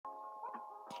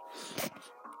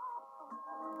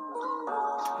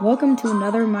Welcome to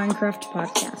another Minecraft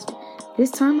podcast.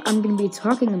 This time I'm going to be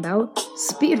talking about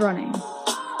speedrunning.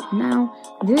 Now,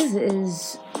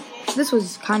 this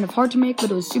was kind of hard to make,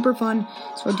 but it was super fun,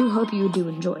 so I do hope you do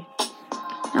enjoy.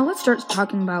 Now let's start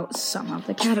talking about some of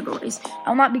the categories.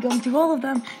 I'll not be going through all of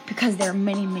them because there are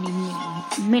many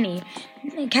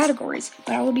categories,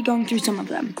 but I will be going through some of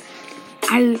them.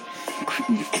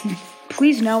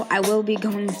 Please know I will be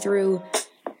going through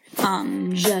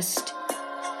just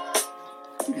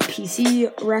PC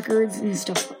records and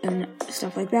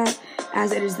stuff like that,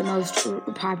 as it is the most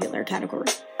popular category.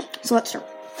 So let's start.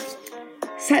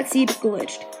 Set seed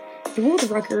glitched. The world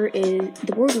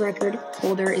record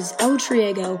holder is El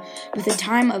Triego with a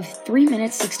time of 3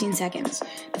 minutes 16 seconds.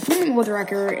 The former world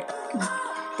record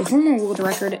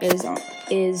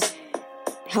is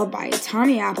held by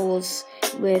Tommy Apples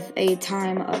with a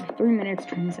time of 3 minutes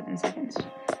 27 seconds.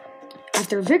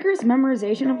 After vigorous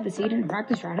memorization of the seed and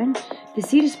practice routing, the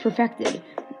seed is perfected.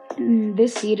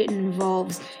 This seed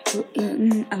involves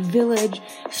a village,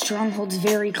 strongholds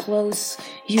very close,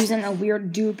 using a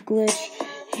weird dupe glitch.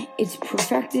 It's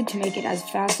perfected to make it as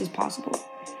fast as possible.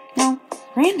 Now,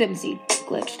 random seed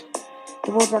glitched.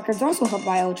 The world record is also held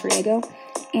by El Triego,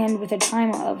 and with a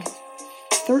time of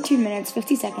 13 minutes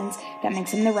 50 seconds, that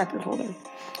makes him the record holder.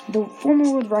 The former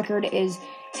world record is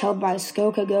held by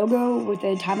Skokagogo with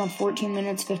a time of 14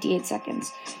 minutes 58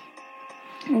 seconds.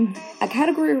 And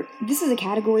this is a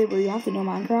category where you have to know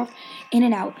Minecraft in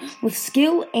and out. With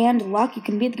skill and luck, you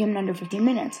can beat the game in under 15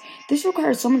 minutes. This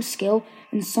requires so much skill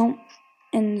and so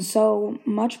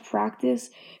much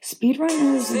practice.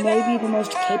 Speedrunners may be the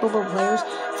most capable players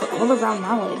for all-around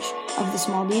knowledge of the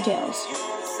small details.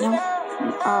 Now,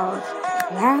 our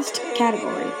last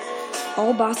category.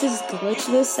 All bosses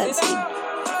glitchless set seed.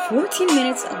 14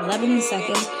 minutes 11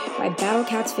 seconds by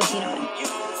BattleCats59.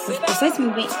 With precise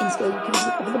movement and skill, you can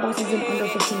beat all the bosses in under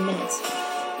 15 minutes.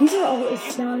 These are all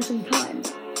astonishing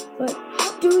times. But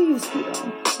how do you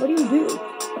speedrun? What do you do?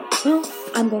 Well,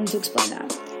 I'm going to explain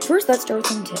that. First, let's start with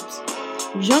some tips.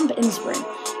 Jump and sprint.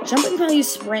 Jumping while you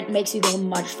sprint makes you go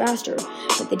much faster,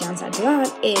 but the downside to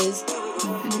that is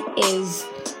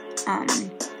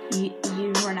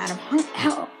you run out of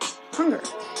hunger.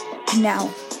 Now,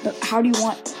 how do you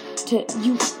want to?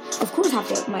 You of course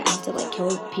might have to like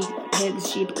kill pigs,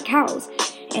 sheep, or cows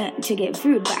to get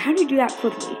food. But how do you do that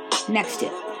quickly? Next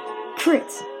tip: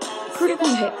 crits. Critical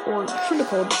hit or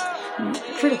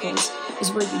criticals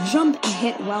is where you jump and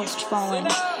hit whilst falling,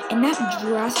 and that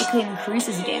drastically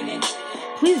increases damage.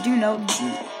 Please do note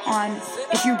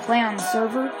if you play on the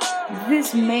server,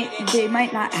 they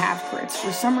might not have crits.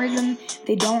 For some reason,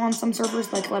 they don't on some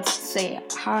servers, like let's say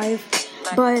Hive.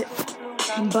 But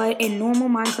in normal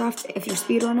Minecraft, if you're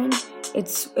speedrunning,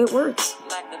 it works.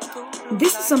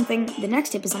 The next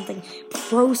tip is something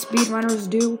pro speedrunners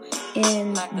do,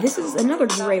 and this is another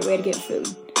great way to get food.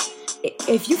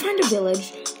 If you find a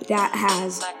village that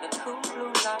has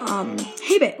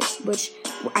hay bales, which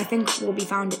I think will be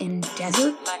found in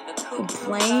desert,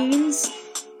 plains,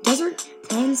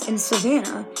 and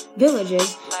savanna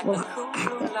villages will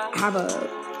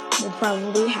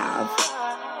probably have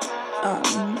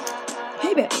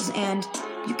hay bales, and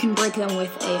you can break them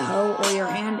with a hoe or your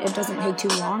hand. It doesn't take too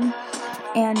long,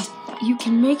 and you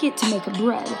can make it to make a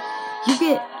bread. You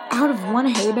get out of one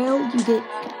hay bale, you get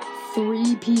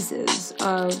 3 pieces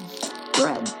of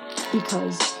bread,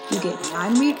 because you get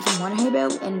 9 wheat from one hay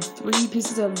bale and 3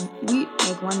 pieces of wheat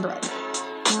make 1 bread.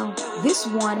 Now, this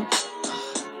one,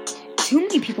 too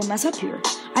many people mess up here.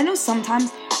 I know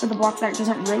sometimes for the blocks that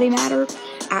doesn't really matter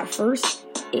at first,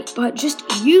 but just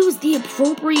use the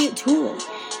appropriate tool.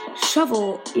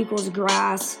 Shovel equals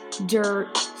grass,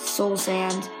 dirt, soul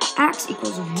sand. Axe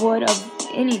equals wood of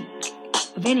any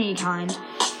kind.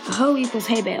 A hoe equals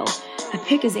hay bale. A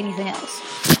pick is anything else,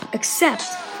 except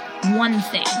one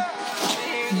thing.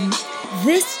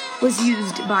 This was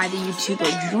used by the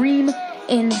YouTuber Dream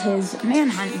in his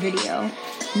manhunt video.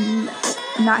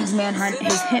 Not his manhunt,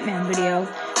 his hitman video.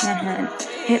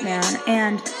 Hitman.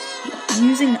 And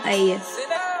using a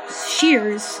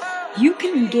shears, you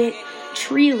can get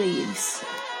tree leaves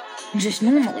just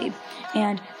normally.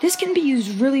 And this can be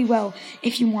used really well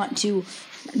if you want to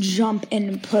jump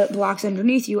and put blocks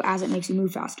underneath you, as it makes you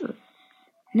move faster.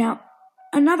 Now,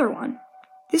 another one.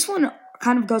 This one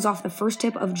kind of goes off the first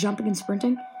tip of jumping and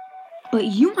sprinting, but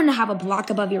you want to have a block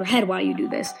above your head while you do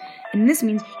this, and this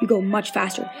means you go much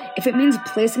faster. If it means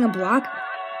placing a block,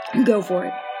 go for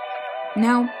it.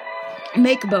 Now,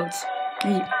 make boats.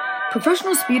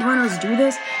 Professional speedrunners do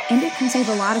this, and it can save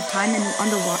a lot of time in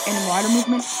water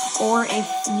movement, or if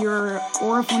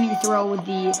when you throw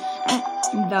the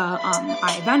the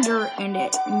eye of Ender, and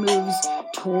it moves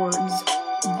towards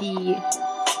the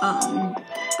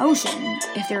ocean,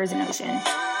 if there is an ocean.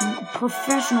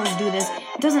 Professionals do this.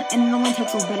 It doesn't, and it only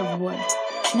takes a bit of wood.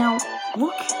 Now,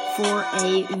 look for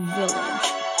a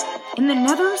village. In the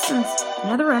Nether, since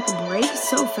Netherrack breaks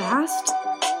so fast,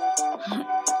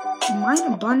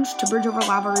 mine a bunch to bridge over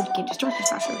lava to get distracted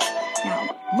faster. Now,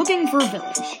 looking for a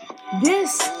village.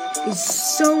 This is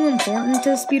so important to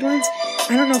speedruns.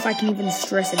 I don't know if I can even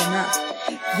stress it enough.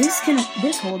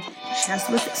 This holds chests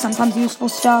with sometimes useful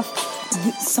stuff.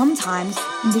 Sometimes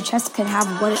the chest can have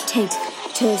what it takes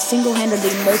to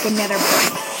single-handedly make a nether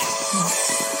portal.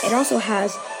 It also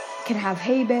can have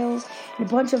hay bales and a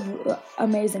bunch of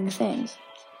amazing things.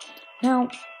 Now,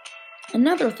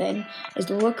 another thing is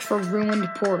to look for ruined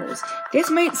portals. This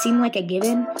might seem like a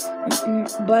given,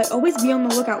 but always be on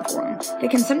the lookout for them. They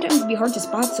can sometimes be hard to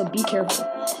spot, so be careful.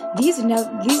 These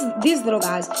little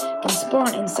guys can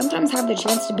spawn and sometimes have the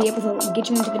chance to be able to get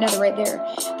you into the nether right there.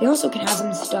 They also can have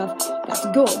some stuff that's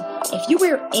gold. If you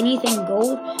wear anything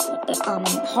gold,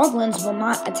 hoglins will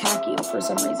not attack you for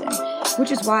some reason,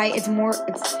 which is why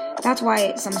that's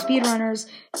why some speedrunners,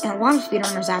 and a lot of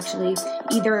speedrunners actually,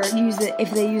 either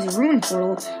if they use a ruined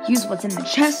portal, use what's in the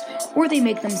chest, or they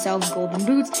make themselves golden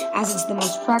boots, as it's the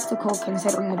most practical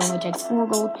considering it only takes 4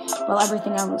 gold, while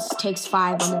everything else takes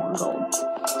 5 or more gold.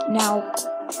 Now,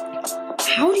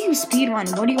 how do you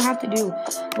speedrun? What do you have to do?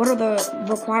 What are the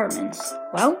requirements?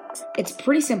 Well, it's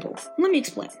pretty simple. Let me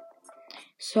explain.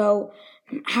 So,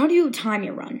 how do you time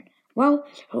your run? Well,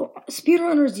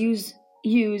 speedrunners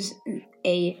use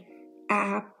a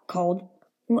app called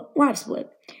LiveSplit.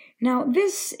 Now,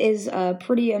 this is a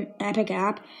pretty epic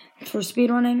app for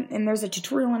speedrunning, and there's a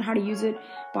tutorial on how to use it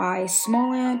by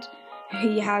Smallant.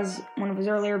 He has one of his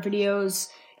earlier videos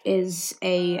is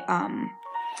a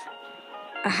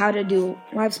how to do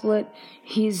LiveSplit.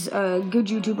 He's a good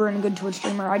YouTuber and a good Twitch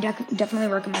streamer. I definitely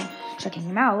recommend checking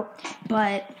him out.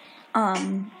 But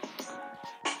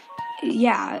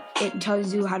yeah, it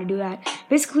tells you how to do that.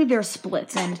 Basically, there are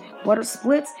splits, and what are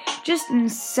splits? Just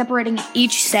separating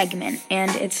each segment, and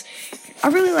I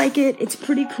really like it. It's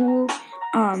pretty cool.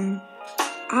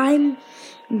 I'm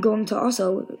going to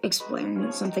also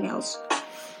explain something else.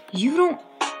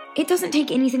 It doesn't take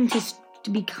anything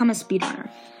to become a speedrunner.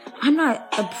 I'm not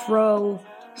a pro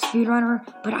speedrunner,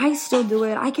 but I still do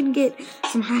it. I can get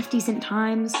some half-decent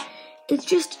times. It's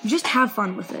just have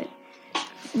fun with it.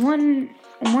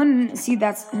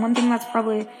 That's one thing that's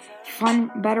probably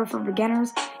better for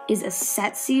beginners is a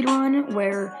set seed run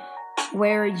where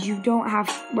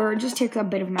it just takes a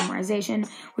bit of memorization,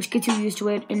 which gets you used to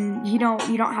it, and you don't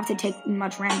have to take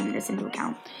much randomness into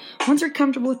account. Once you're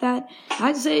comfortable with that,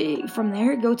 I'd say from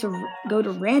there go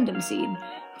to random seed.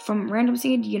 From random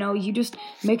seed, you just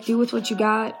make do with what you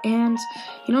got, and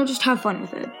just have fun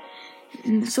with it.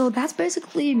 And so that's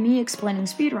basically me explaining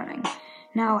speedrunning.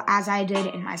 Now, as I did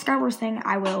in my Skywars thing,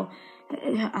 I will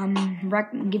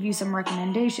give you some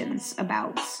recommendations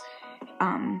about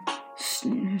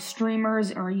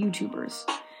streamers or YouTubers.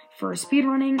 For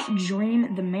speedrunning,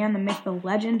 Dream, the man, the myth, the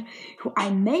legend, who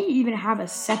I may even have a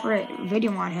separate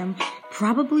video on him,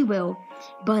 probably will,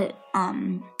 but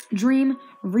Dream,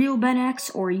 Real BenX,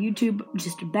 or YouTube,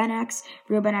 just BenX.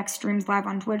 Real BenX streams live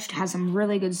on Twitch, has some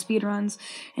really good speedruns,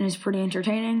 and is pretty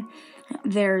entertaining.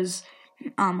 There's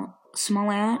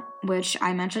Smallant, which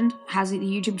I mentioned, has a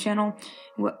YouTube channel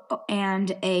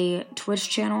and a Twitch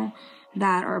channel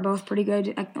that are both pretty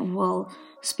good. Well,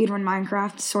 speedrun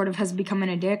Minecraft sort of has become an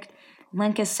addict.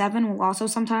 Linkus7 will also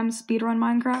sometimes speedrun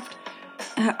Minecraft.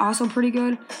 Also pretty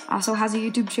good. Also has a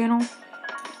YouTube channel.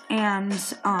 And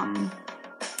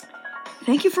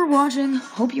thank you for watching.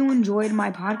 Hope you enjoyed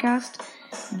my podcast.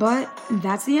 But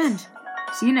that's the end.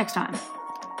 See you next time.